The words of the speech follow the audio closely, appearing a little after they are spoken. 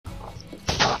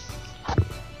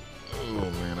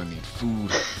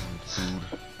food. Food.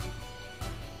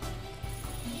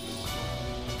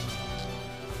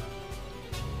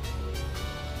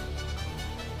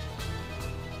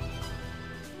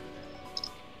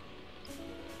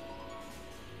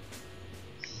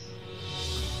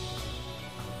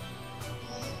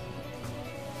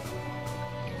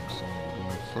 So we're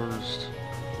going first.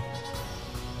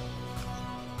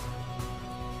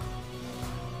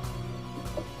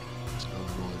 I'm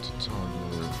going to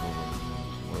target.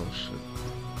 Well, shit.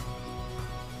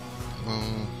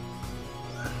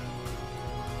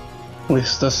 At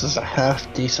least this is a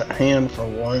half decent hand for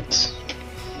once.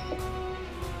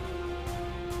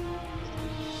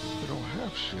 They don't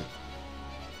have shit.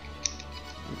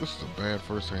 This is a bad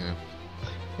first hand.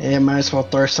 Yeah, might as well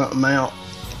throw something out.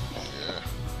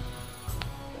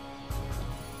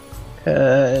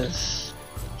 Yeah. Cause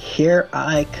here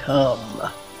I come.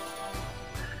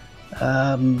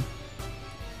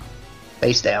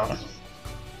 Face down.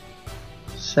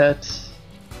 Set.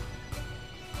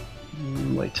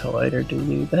 Wait till later to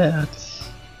do that.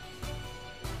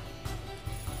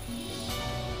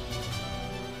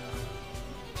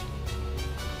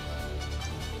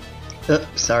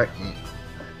 Oops, sorry.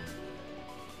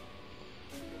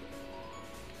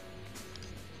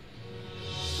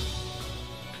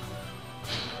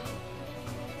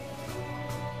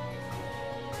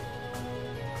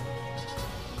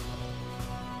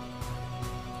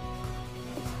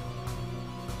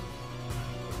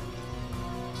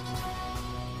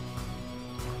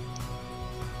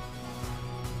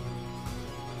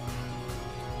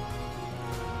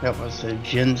 That was the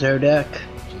Jinzo deck.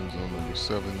 Jinzo number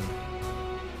 7.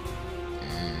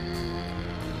 And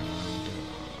I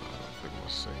think I'll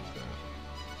save that.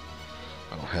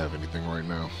 I don't have anything right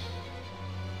now.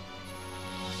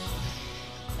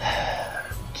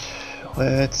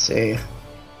 Let's see.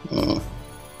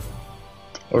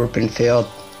 Open field.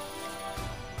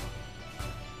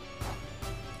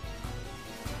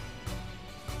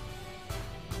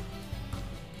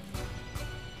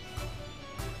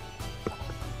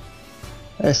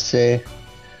 Let's see.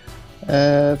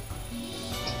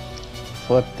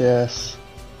 Flip this.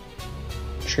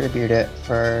 Tribute it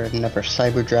for another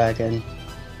Cyber Dragon.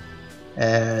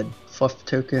 Add fluff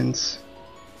tokens.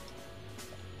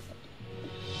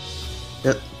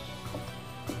 Yep.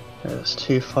 There's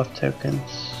 2 fluff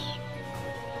tokens.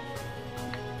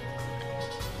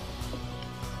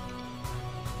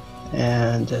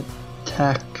 And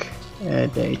attack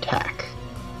and attack.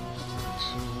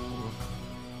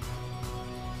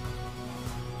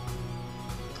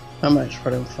 How much for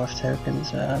them fluff tokens?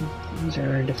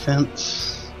 0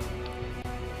 defense.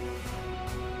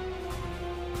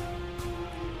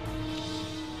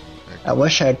 I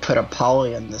wish I had put a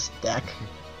poly in this deck.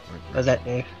 What does that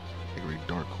do? Activate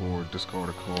Dark Horde, discard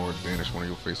a card, banish one of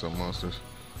your face-up monsters.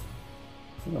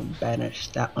 I'm gonna banish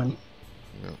that one.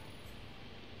 Yep.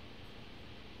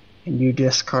 And you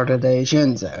discarded a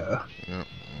Jinzo. Yep.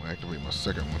 I'm gonna activate my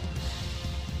second one.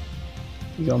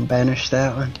 You gonna banish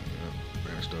that one? Yep.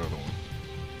 Banish the other one.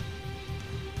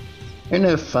 You're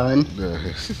no fun. Yeah.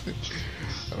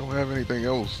 I don't have anything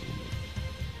else.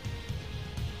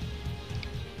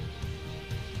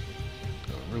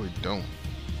 I really don't.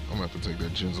 I'm gonna have to take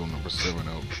that Jinzo number 7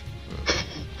 out.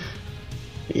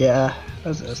 Yeah,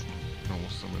 that's just. I will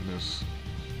summon this.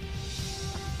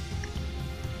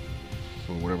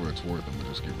 For whatever it's worth, I'm gonna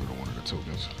just get rid of one of the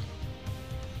tokens.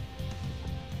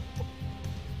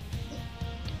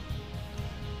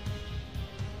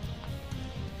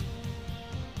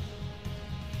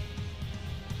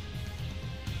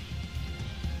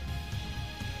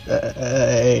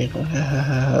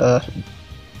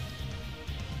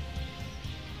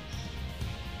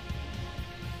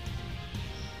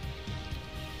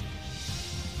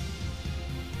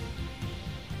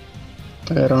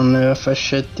 I don't know if I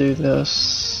should do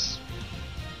this.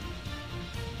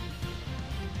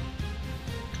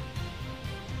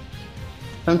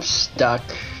 I'm stuck.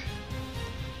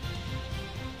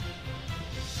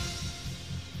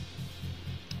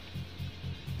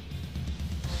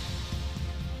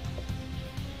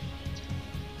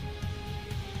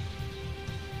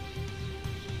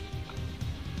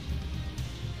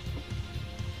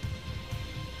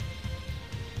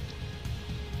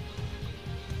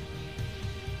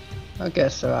 I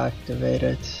guess I'll activate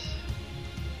it.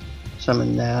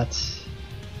 Summon that.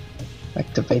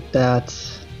 Activate that.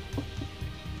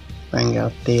 Bring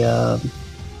out the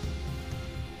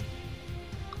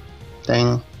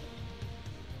thing.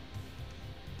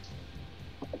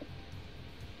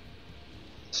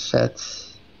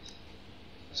 Sets.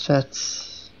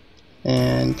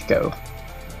 And go.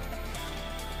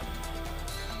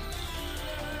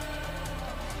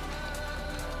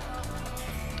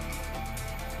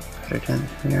 put it in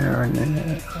here and then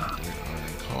Iron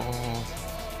Call.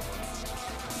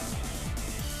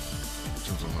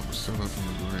 Choose a number 7 from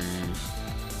the grave.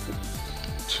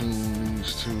 Tune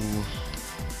these two.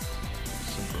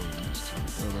 Synchro these two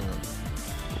together.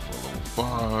 Go for level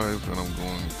 5, and I'm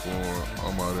going for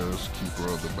Armada's Keeper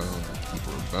of the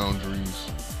Keeper of Boundaries.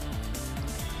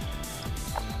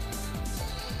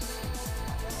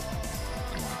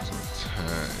 Going to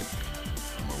attack.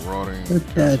 Marauding.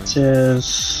 That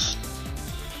is.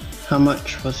 How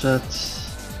much was it?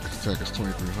 Its attack is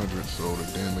 2300, so the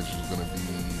damage is going to be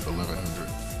 1100.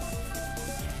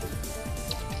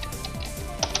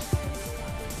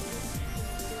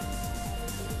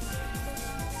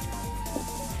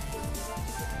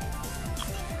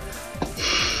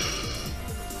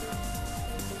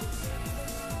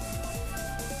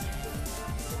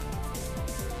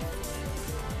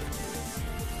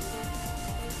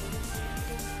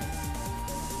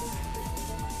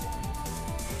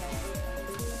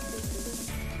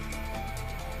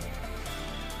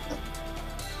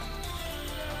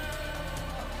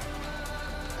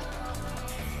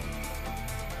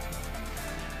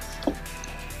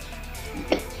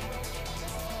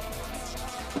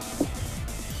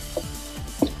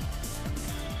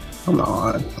 Come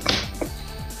on.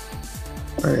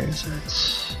 Where is it?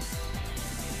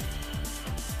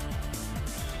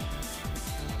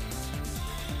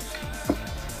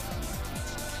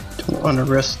 Don't want to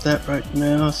risk that right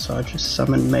now, so I just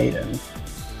summon Maiden.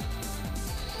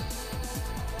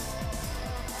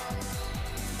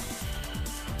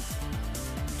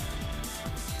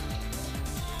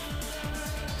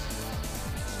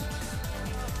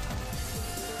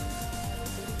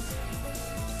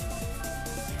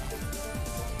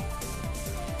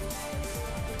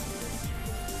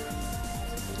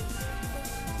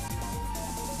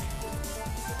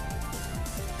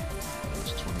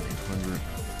 That's 2800.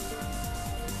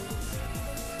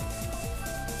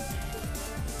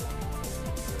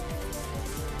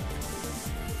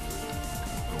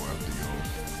 Go after your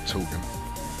token.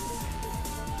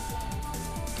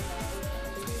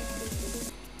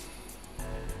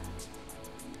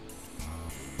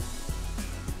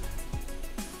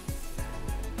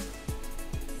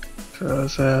 So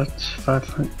is that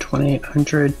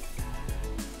 2800?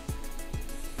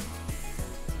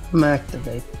 I'm gonna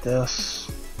activate this.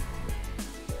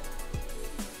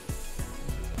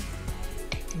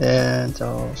 And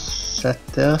I'll set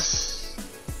this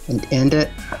and end it.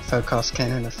 Focus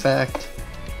cannon effect.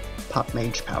 Pop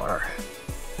mage power.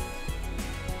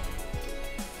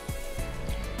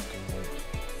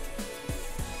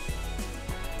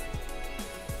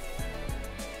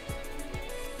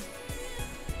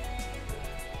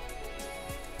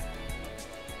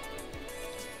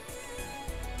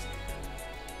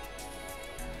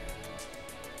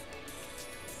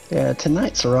 Yeah,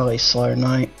 tonight's a really slow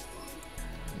night.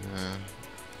 Yeah.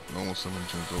 Normal summon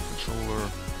Genzo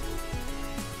controller.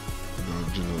 No,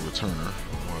 Genzo returner.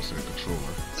 I want to say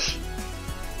controller.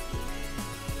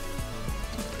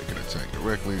 They can attack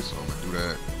directly, so I'm gonna do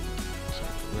that.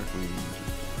 Attack directly.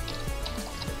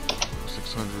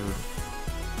 600.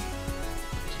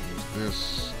 Use this.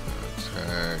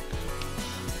 Attack.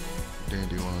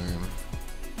 Dandelion.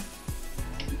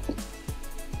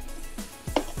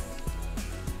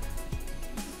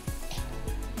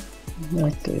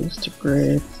 That goes to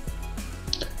grave.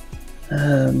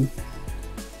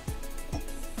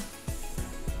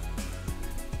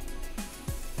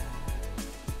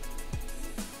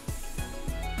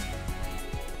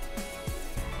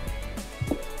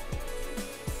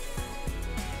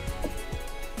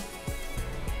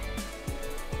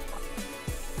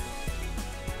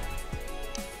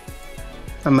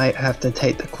 I might have to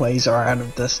take the Quasar out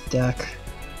of this deck.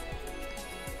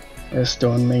 It's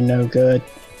doing me no good.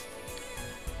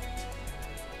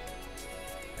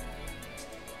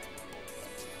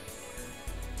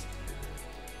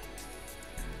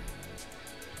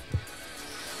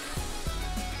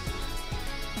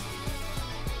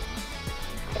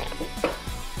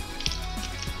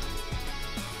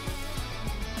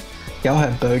 Y'all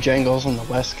have Bojangles on the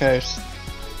West Coast?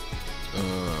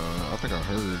 I think I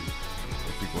heard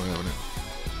people having it.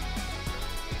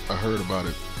 I heard about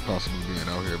it possibly being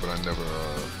out here, but I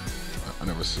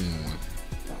never seen one.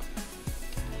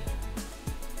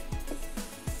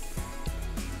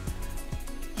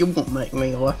 You won't make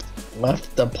me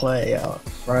left the play out,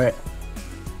 right?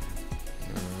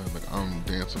 Like I'm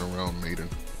dancing around Maiden.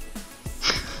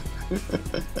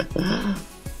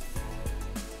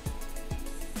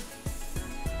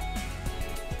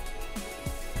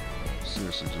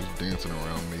 Seriously, just dancing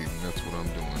around Maiden. That's what I'm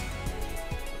doing.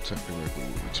 Attack directly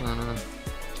with returner.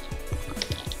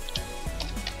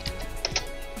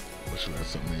 should have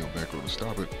something in your back row to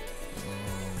stop it.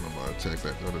 I'm about to attack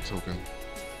that other token.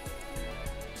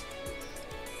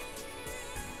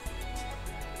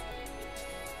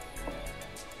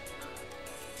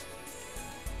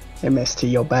 It missed to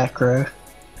your back row.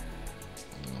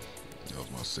 That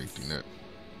was my safety net.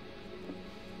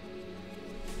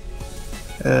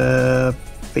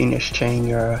 Venus chain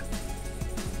your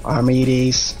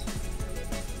Archimedes.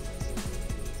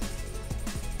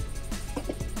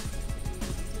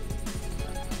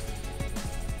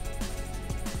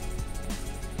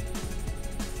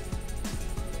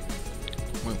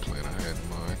 One plan I had in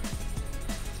mind.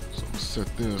 So I'm gonna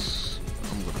set this.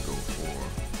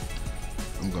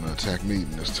 I'm gonna attack Maiden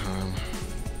this time.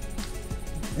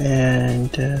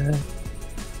 And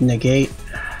negate.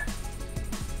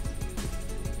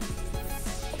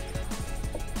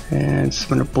 And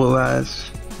summon a Blue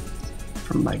Eyes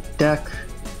from my deck.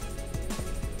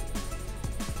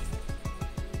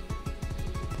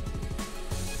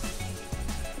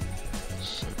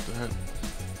 Set that.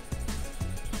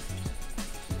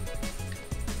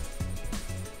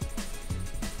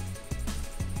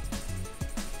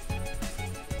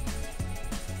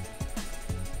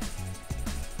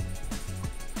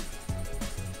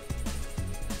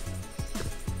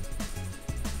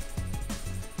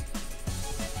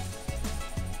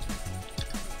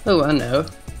 Oh, I know.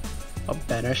 I'll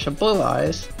banish a Blue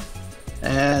Eyes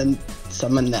and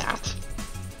summon that.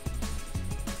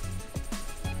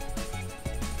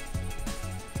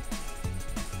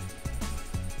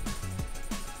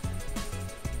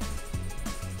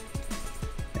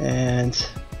 And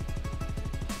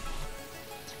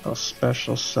I'll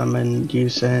special summon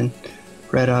using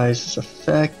Red Eyes'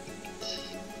 effect.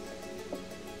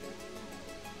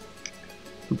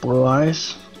 Blue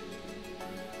Eyes.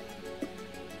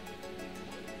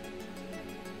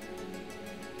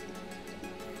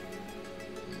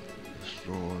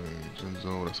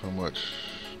 Jinzo, that's how much?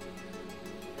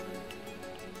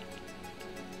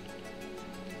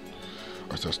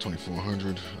 Alright, so that's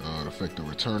 2400. The effective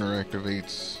returner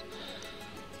activates.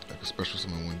 Like a special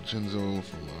summon one Jinzo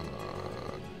from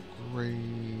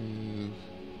grave.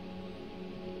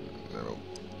 That'll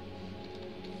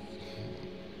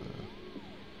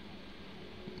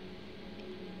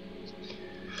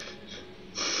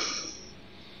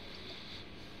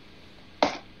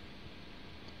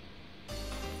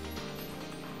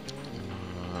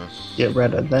get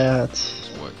rid of that. It's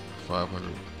what,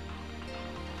 500?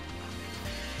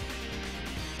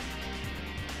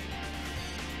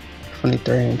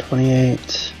 $23 and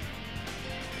 $28.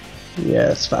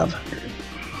 Yeah, it's 500.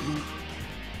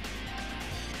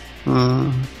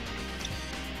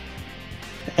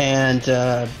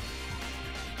 And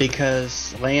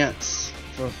because Lance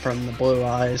from the Blue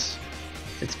Eyes,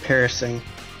 it's piercing.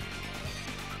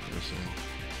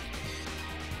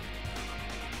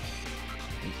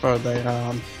 For the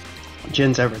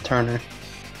Jinzo returner.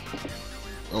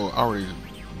 Oh, I already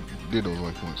did those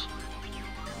life points.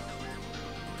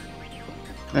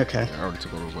 Okay. Yeah, I already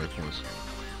took all those life points.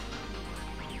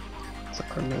 So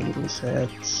Archimedes,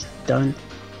 that's done.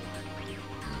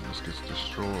 And this gets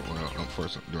destroyed. Well, I'm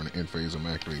first during the end phase. I'm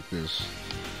activate this.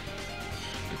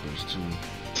 Get those two.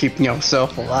 Keeping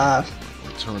yourself alive.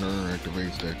 Returner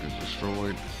activates, that gets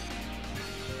destroyed.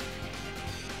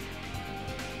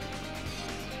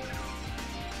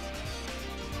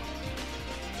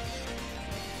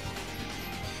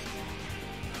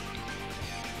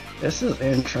 This is an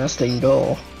interesting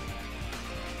goal.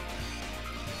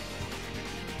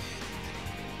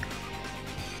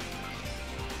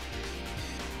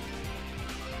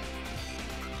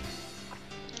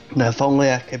 Now, if only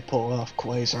I could pull off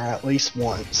Quasar at least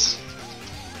once.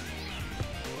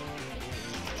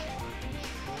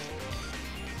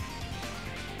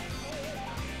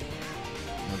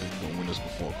 I think you're gonna win this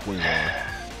before Quasar.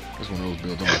 That's one of those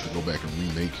builds I'm gonna have to go back and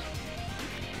remake.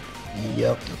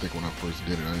 Yep. I think when I first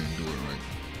did it, I didn't do it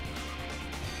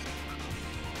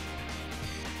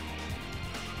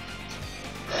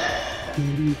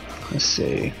right. Let's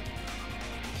see.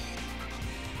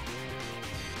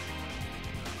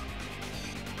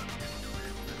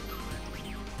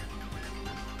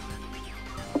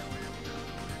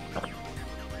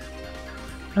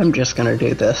 I'm just gonna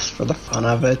do this for the fun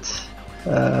of it.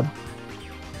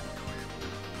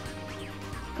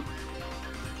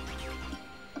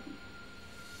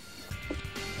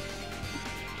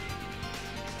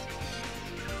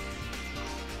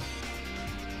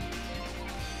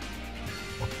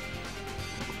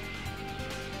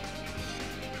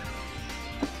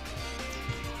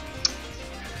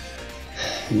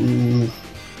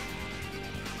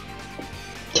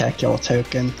 Tactile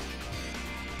token.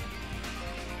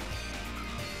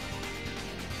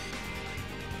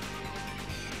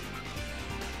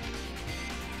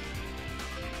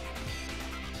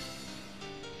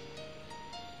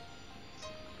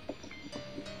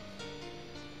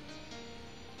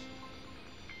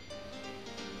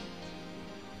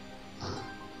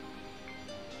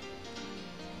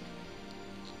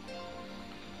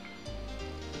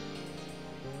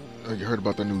 You heard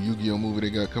about the new Yu-Gi-Oh movie they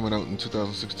got coming out in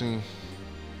 2016?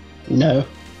 No.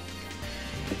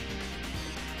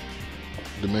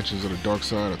 Dimensions of the Dark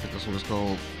Side, I think that's what it's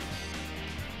called.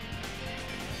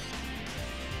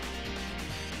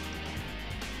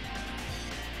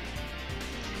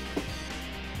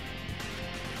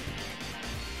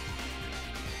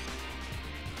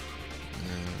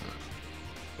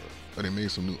 They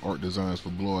made some new art designs for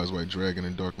Blue Eyes White Dragon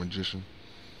and Dark Magician.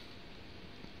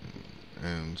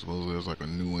 And supposedly there's like a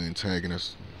new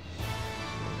antagonist.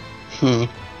 And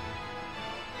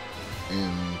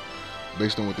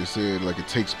based on what they said, like it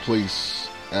takes place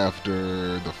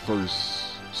after the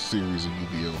first series of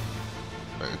Yu-Gi-Oh!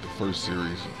 Like the first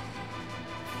series.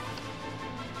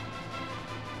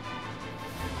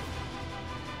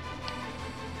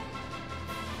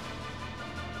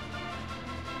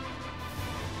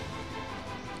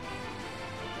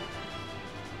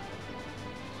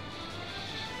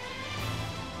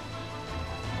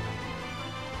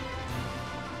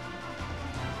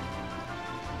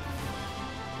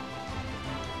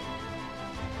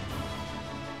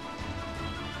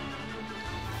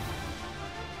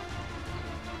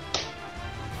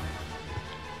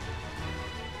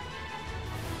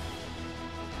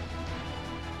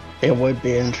 It would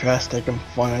be interesting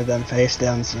if one of them face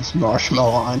downs this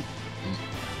marshmallow on.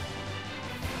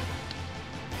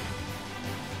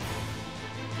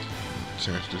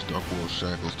 Change this Dark World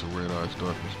Shackles to Red Eyes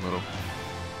Darkness Metal.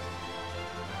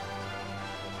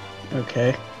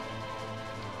 Okay.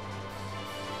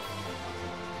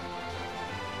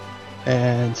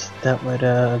 And that would,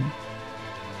 Yeah,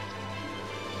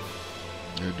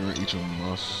 during each of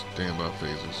my standby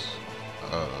phases,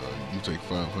 you take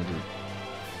 500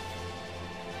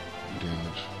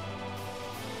 damage.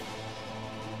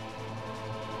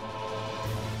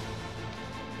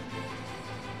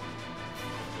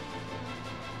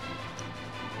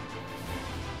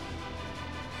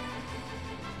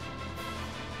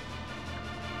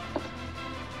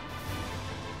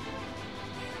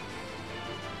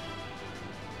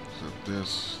 So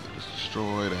this is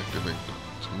destroyed, activate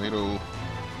the tomato.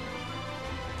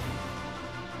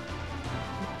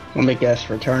 let me guess,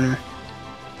 returner.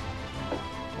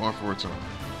 One for return.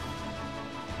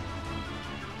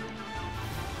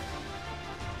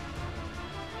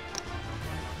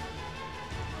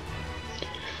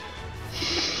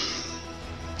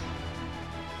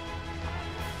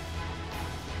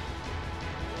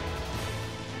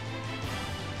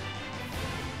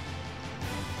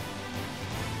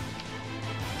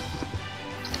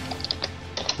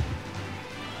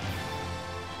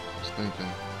 Thinking.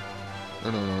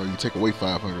 No, you take away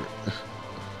 500.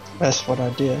 That's what I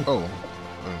did. Oh.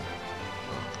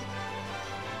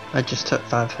 I just took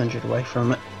 500 away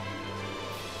from it.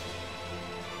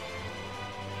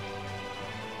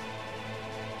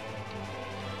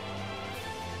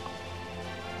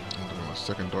 I'm doing my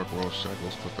second Dark World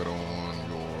Shackles, put that on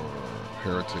your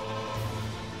Heretic.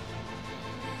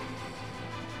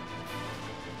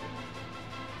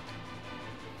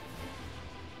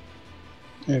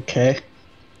 Okay.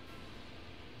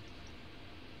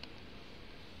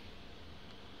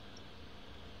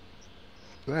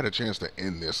 I had a chance to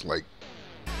end this like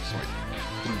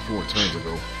 3-4 turns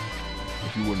ago.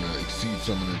 If you wouldn't exceed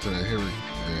summoning into that Heretic,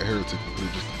 you could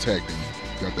have just attacked and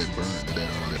got that burn,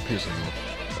 that piercing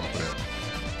off of that.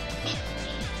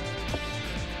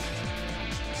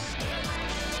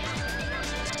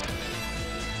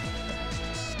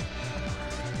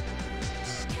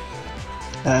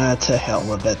 To hell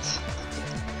with it.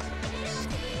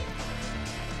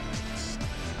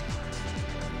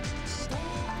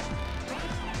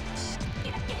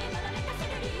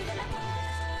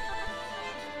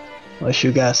 Unless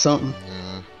you got something.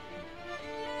 Yeah.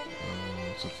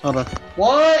 Hold on.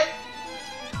 What?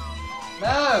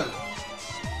 No!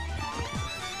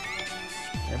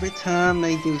 Every time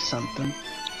they do something.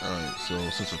 Alright, so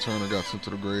since Returner got sent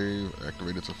to the grave,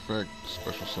 activate its effect,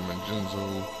 special summon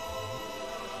Genzo.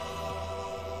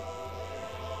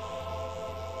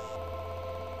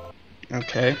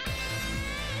 Okay.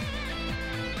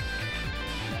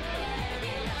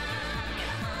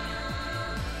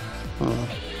 Alright,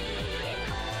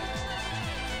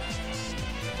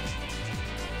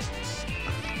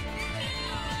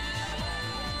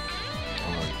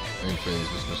 end phase,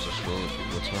 dismiss destroyed,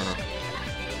 Returner.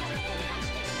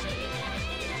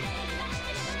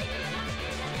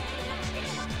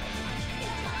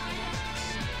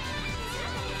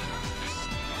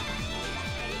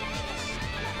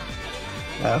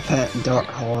 I've had Dark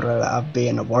Holder, I'd be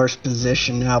in a worse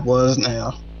position than I was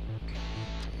now.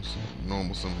 So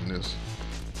normal summon this.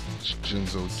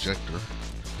 Genzo Ejector.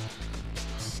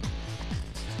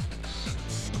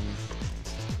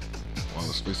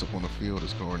 face up on the field.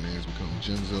 This card names become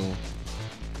Jinzo.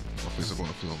 Face up on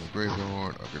the field in the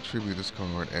graveyard. I contribute this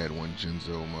card, add 1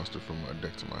 Jinzo monster from my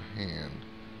deck to my hand.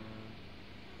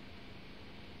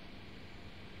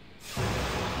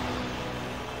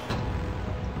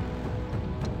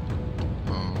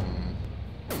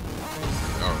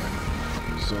 Alright.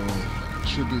 So,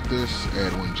 contribute this,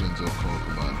 add 1 Jinzo card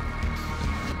from my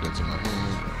deck to my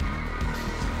hand.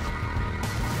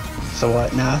 So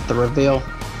what, now the reveal?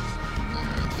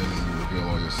 And then you reveal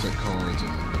all your set cards,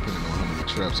 and depending on how many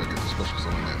traps I get, especially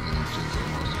someone that many Jinzo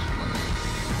monsters from my hand.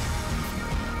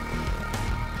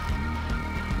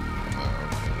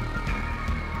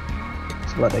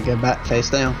 So what, they go back face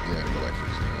down? Yeah, they go back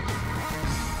face down.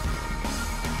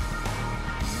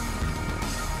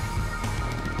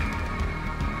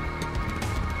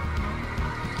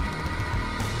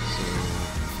 So,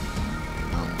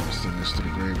 now I'm going to send this to the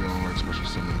graveyard, special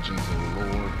summon Jinzo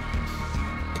Lord.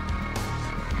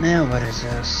 Now what is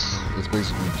this? It's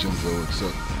basically Jinzo,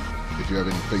 except if you have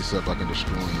any face up, I can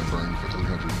destroy them and burn you for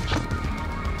 300 each.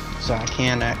 So I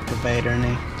can't activate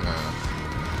any.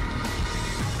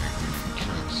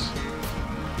 Traps.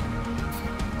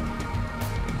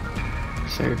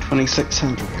 So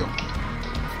 2600. Yep.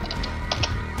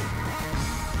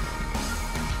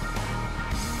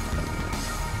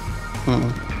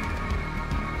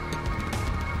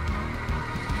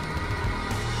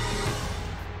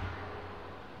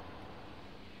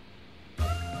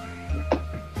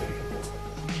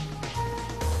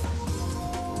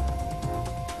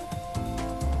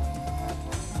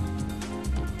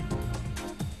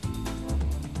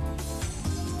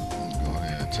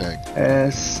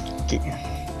 S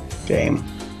game.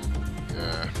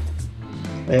 Yeah.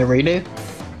 Redo?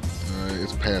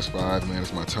 It's past 5, man.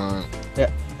 It's my time.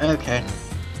 Yeah. Okay.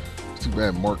 It's too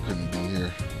bad Mark couldn't be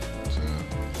here to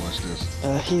watch this.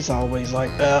 He's always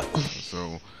like that.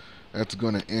 So that's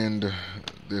gonna end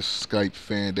this Skype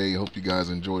FanDay. Hope you guys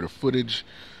enjoy the footage.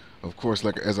 Of course,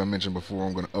 like as I mentioned before,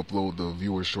 I'm gonna upload the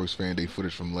Viewer's Choice FanDay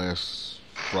footage from last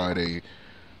Friday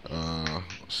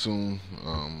soon,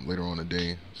 later on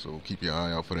today, so keep your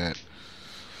eye out for that.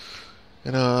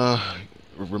 And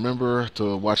remember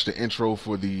to watch the intro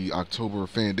for the October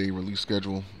FanDay release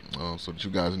schedule, so that you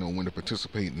guys know when to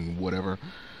participate in whatever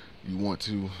you want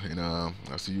to. And I'll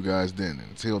see you guys then.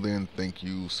 Until then, thank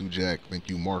you Sujak, thank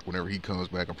you Mark whenever he comes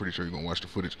back. I'm pretty sure you're gonna watch the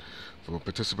footage for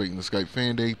participating in the Skype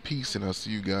FanDay. Peace, and I'll see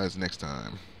you guys next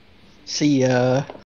time. See ya.